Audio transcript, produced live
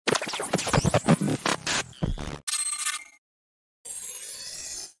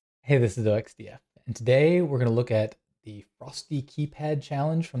Hey, this is OXDF, and today we're going to look at the Frosty Keypad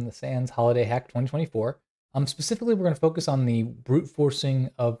challenge from the Sans Holiday Hack 2024. Specifically, we're going to focus on the brute forcing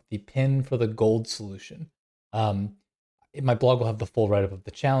of the pin for the gold solution. My blog will have the full write-up of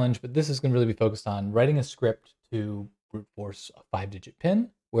the challenge, but this is going to really be focused on writing a script to brute force a 5-digit pin,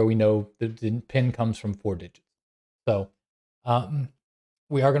 where we know the pin comes from 4 digits. So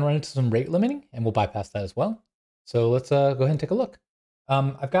we are going to run into some rate limiting, and we'll bypass that as well. So let's go ahead and take a look.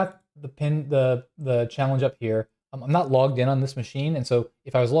 I've got the challenge up here. I'm not logged in on this machine, and so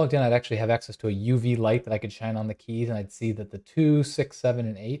if I was logged in, I'd actually have access to a UV light that I could shine on the keys, and I'd see that the 2, 6, 7,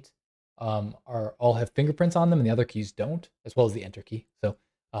 and 8 all have fingerprints on them, and the other keys don't, as well as the enter key. So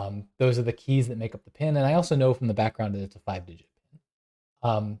those are the keys that make up the pin, and I also know from the background that it's a 5-digit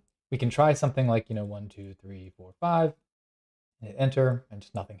pin. We can try something like 1, 2, 3, 4, 5, and hit enter, and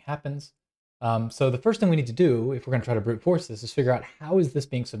just nothing happens. So the first thing we need to do, if we're going to try to brute force this, is figure out how is this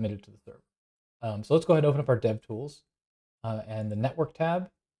being submitted to the server. So let's go ahead and open up our dev tools and the network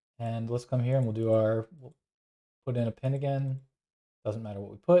tab, and let's come here and we'll put in a pin again. Doesn't matter what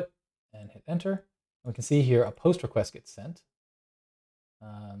we put, and hit enter. And we can see here a post request gets sent.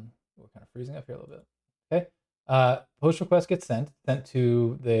 We're kind of freezing up here a little bit. Okay, post request gets sent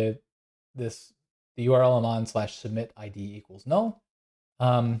to the URL I'm on /submit ID equals null.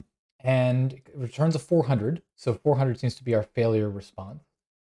 And it returns a 400. So 400 seems to be our failure response.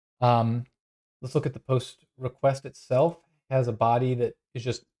 Let's look at the post request itself. It has a body that is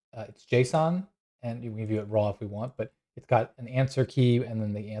just, it's JSON, and we can view it raw if we want, but it's got an answer key, and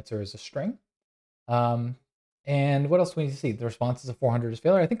then the answer is a string. And what else do we need to see? The response is a 400 is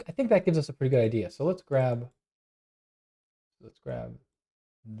failure. I think that gives us a pretty good idea. So let's grab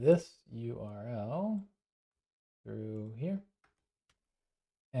this URL through here,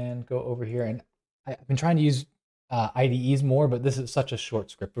 and go over here. And I've been trying to use IDEs more, but this is such a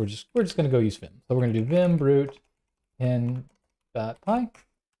short script. We're just going to go use Vim. So we're going to do vim brute pin.py,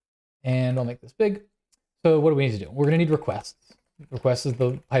 and I'll make this big. So what do we need to do? We're going to need requests. Request is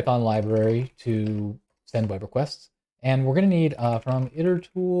the Python library to send web requests, and we're going to need from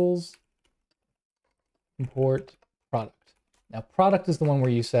itertools import product. Now, product is the one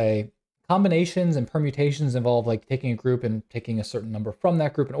where you say combinations and permutations involve like taking a group and taking a certain number from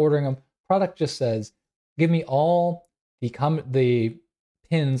that group and ordering them. Product just says, give me all the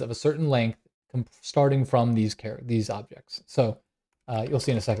pins of a certain length starting from these objects. So you'll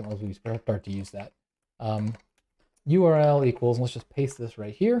see in a second as we start to use that. URL equals, let's just paste this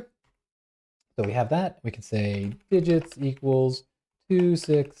right here. So we have that. We can say digits equals 2,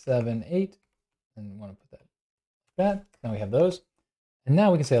 6, 7, 8, and we want to put that like that. Now we have those. And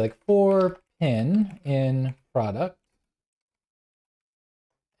now we can say like for pin in product,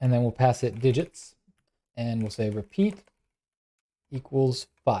 and then we'll pass it digits, and we'll say repeat equals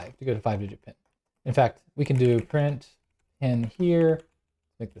 5 to go to 5-digit pin. In fact, we can do print pin here,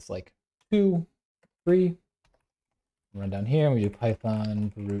 make this like 2, 3, run down here, and we do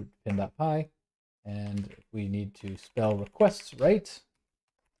python brute pin.py, and we need to spell requests right,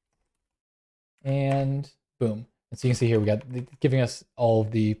 and boom. And so you can see here, we got giving us all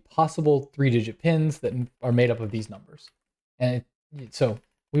of the possible 3-digit pins that are made up of these numbers. And so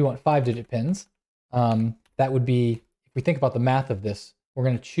we want 5-digit pins. That would be, if we think about the math of this, we're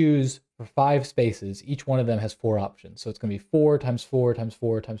going to choose for 5 spaces. Each one of them has 4 options. So it's going to be 4 times 4 times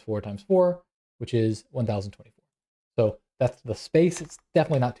 4 times 4 times 4, which is 1024. So that's the space. It's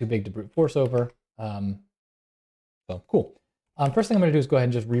definitely not too big to brute force over. So cool. First thing I'm going to do is go ahead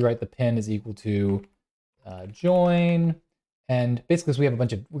and just rewrite the pin is equal to join, and basically we're going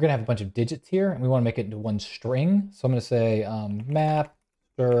to have a bunch of digits here, and we want to make it into one string. So I'm going to say map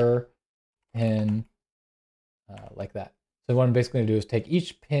stir pin like that. So what I'm basically going to do is take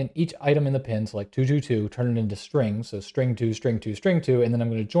each item in the pin, so like 222, turn it into strings. So string 2, string 2, string 2, and then I'm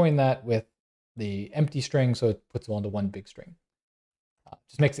going to join that with the empty string, so it puts it all into one big string.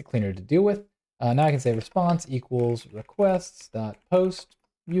 Just makes it cleaner to deal with. Now I can say response equals requests.post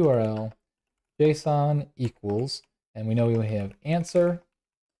URL JSON equals, and we know we have answer,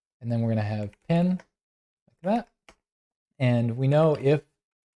 and then we're going to have pin like that. And we know if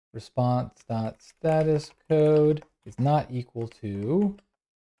response.status code is not equal to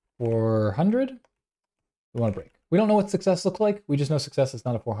 400, we want to break. We don't know what success looks like. We just know success is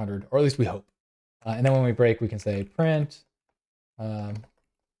not a 400, or at least we hope. And then when we break, we can say print pin.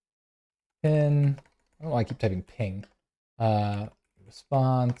 I don't know why I keep typing ping.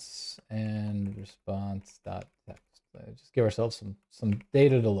 Response and response.text. Just give ourselves some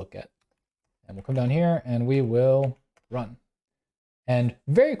data to look at. And we'll come down here and we will run. And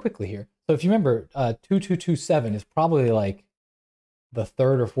very quickly here, so if you remember, 2227 is probably like the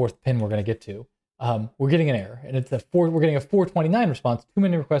third or fourth pin we're going to get to, we're getting an error, and we're getting a 429 response. Too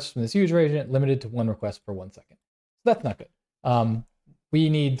many requests from this user agent, limited to 1 request per 1 second. So that's not good. We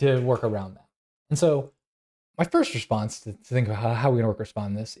need to work around that. And so my first response to think of how we're going to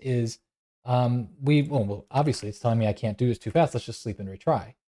respond to this is, well, obviously it's telling me I can't do this too fast. Let's just sleep and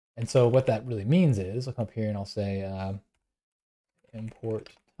retry. And so what that really means is, I'll come up here and I'll say import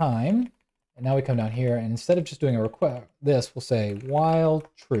time. And now we come down here, and instead of just doing a request, we'll say while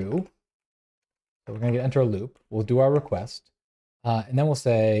true. So we're going to enter a loop. We'll do our request. And then we'll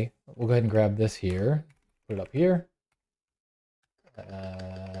say, we'll go ahead and grab this here, put it up here,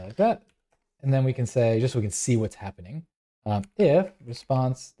 like that. And then we can say, just so we can see what's happening, if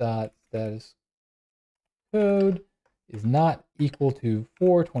response.status code is not equal to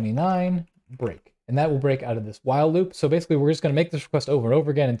 429, break. And that will break out of this while loop. So basically, we're just going to make this request over and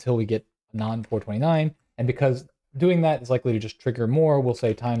over again until we get non-429. And because doing that is likely to just trigger more, we'll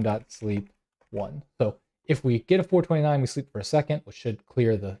say time.sleep 1. So if we get a 429, we sleep for a second, which should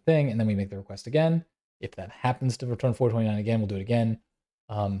clear the thing, and then we make the request again. If that happens to return 429 again, we'll do it again.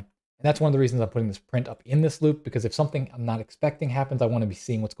 And that's one of the reasons I'm putting this print up in this loop, because if something I'm not expecting happens, I want to be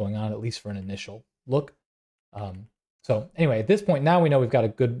seeing what's going on, at least for an initial look. So anyway, at this point, now we know we've got a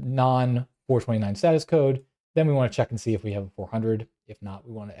good non-429 status code. Then we want to check and see if we have a 400. If not,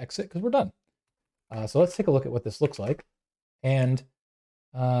 we want to exit because we're done. So let's take a look at what this looks like. And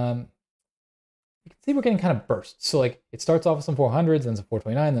you can see we're getting kind of bursts. So like it starts off with some 400s, then some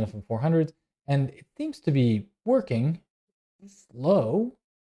 429, then some 400s. And it seems to be working slow.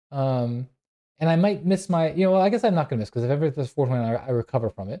 And I might miss my, I guess I'm not going to miss, because if ever there's 429, I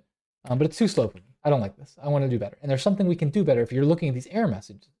recover from it. But it's too slow for me. I don't like this. I want to do better. And there's something we can do better if you're looking at these error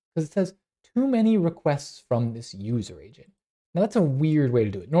messages, because it says too many requests from this user agent. Now that's a weird way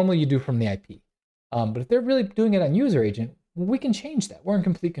to do it. Normally you do from the IP. But if they're really doing it on user agent, we can change that. We're in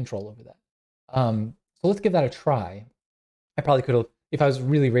complete control over that. So let's give that a try. I probably could have, if I was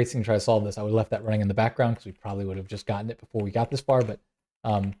really racing to try to solve this, I would have left that running in the background, because we probably would have just gotten it before we got this far. But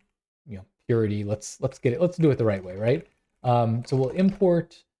purity, let's get it. Let's do it the right way, right? So we'll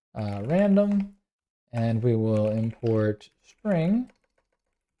import random, and we will import string.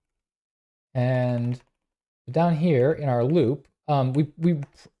 And down here in our loop,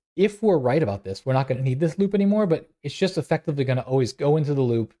 if we're right about this, we're not going to need this loop anymore, but it's just effectively going to always go into the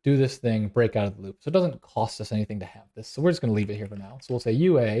loop, do this thing, break out of the loop. So it doesn't cost us anything to have this. So we're just going to leave it here for now. So we'll say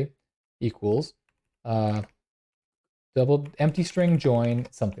UA equals double empty string join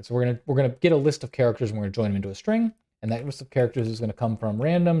something. So we're gonna get a list of characters, and we're gonna join them into a string. And that list of characters is going to come from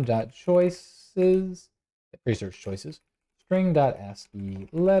random.choices, research choices, string.ASCII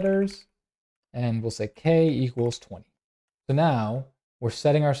letters, and we'll say k equals 20. So now we're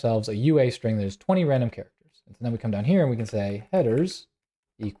setting ourselves a UA string that is 20 random characters. And so then we come down here and we can say headers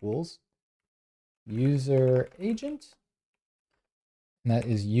equals user agent, and that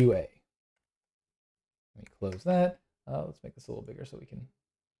is UA. Let me close that. Let's make this a little bigger so we can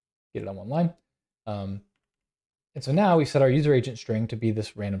get it on one line. And so now we set our user agent string to be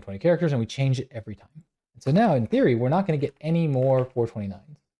this random 20 characters, and we change it every time. And so now, in theory, we're not going to get any more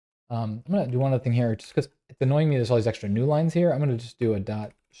 429s. I'm going to do one other thing here, just because it's annoying me there's all these extra new lines here. I'm going to just do a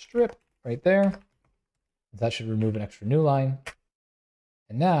dot strip right there. That should remove an extra new line.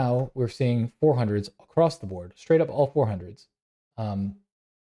 And now we're seeing 400s across the board, straight up all 400s. And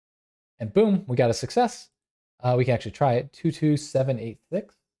boom, we got a success. We can actually try it,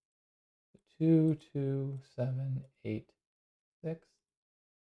 22786. 22786.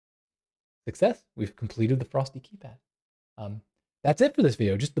 Success. We've completed the Frosty Keypad. That's it for this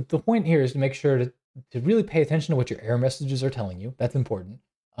video. Just the point here is to make sure to really pay attention to what your error messages are telling you. That's important.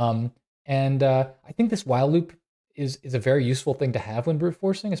 I think this while loop is a very useful thing to have when brute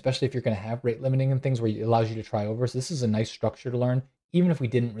forcing, especially if you're going to have rate limiting and things where it allows you to try over. So this is a nice structure to learn, even if we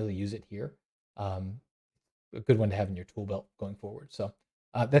didn't really use it here. A good one to have in your tool belt going forward. So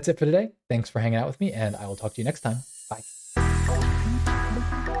that's it for today. Thanks for hanging out with me, and I will talk to you next time. Bye.